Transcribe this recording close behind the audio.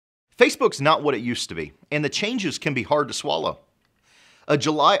Facebook's not what it used to be, and the changes can be hard to swallow. A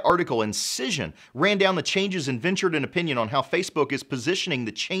July article in Cision ran down the changes and ventured an opinion on how Facebook is positioning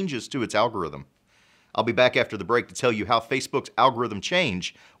the changes to its algorithm. I'll be back after the break to tell you how Facebook's algorithm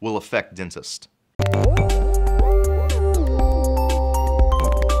change will affect dentists.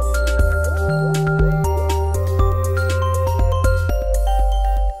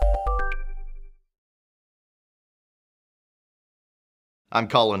 I'm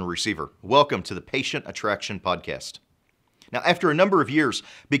Colin Receiver. Welcome to the Patient Attraction Podcast. Now, after a number of years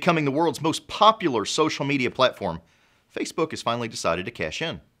becoming the world's most popular social media platform, Facebook has finally decided to cash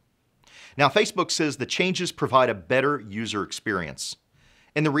in. Now, Facebook says the changes provide a better user experience.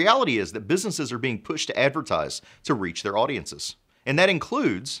 And the reality is that businesses are being pushed to advertise to reach their audiences. And that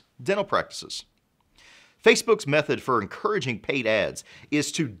includes dental practices. Facebook's method for encouraging paid ads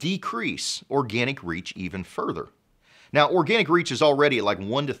is to decrease organic reach even further. Now, organic reach is already at like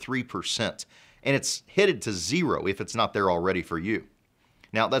 1 to 3%, and it's headed to 0 if it's not there already for you.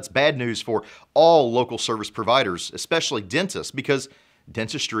 Now, that's bad news for all local service providers, especially dentists, because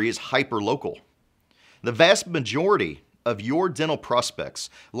dentistry is hyper-local. The vast majority of your dental prospects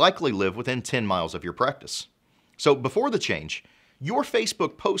likely live within 10 miles of your practice. So before the change, your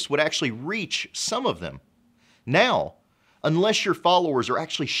Facebook posts would actually reach some of them. Now, unless your followers are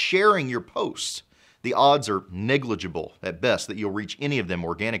actually sharing your posts, the odds are negligible at best that you'll reach any of them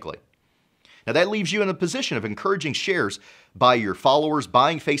organically. Now that leaves you in a position of encouraging shares by your followers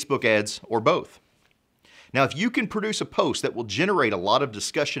buying Facebook ads or both. Now if you can produce a post that will generate a lot of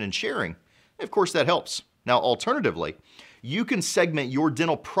discussion and sharing, of course that helps. Now alternatively, you can segment your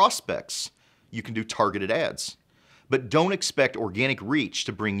dental prospects. You can do targeted ads, but don't expect organic reach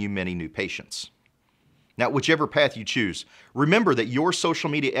to bring you many new patients. Now, whichever path you choose, remember that your social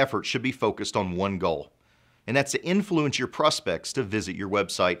media efforts should be focused on one goal, and that's to influence your prospects to visit your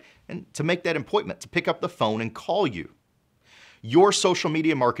website and to make that appointment, to pick up the phone and call you. Your social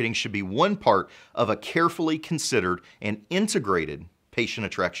media marketing should be one part of a carefully considered and integrated patient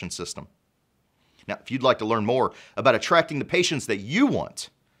attraction system. Now, if you'd like to learn more about attracting the patients that you want,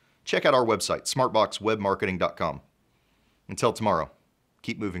 check out our website, SmartBoxWebMarketing.com. Until tomorrow,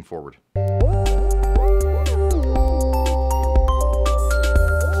 keep moving forward.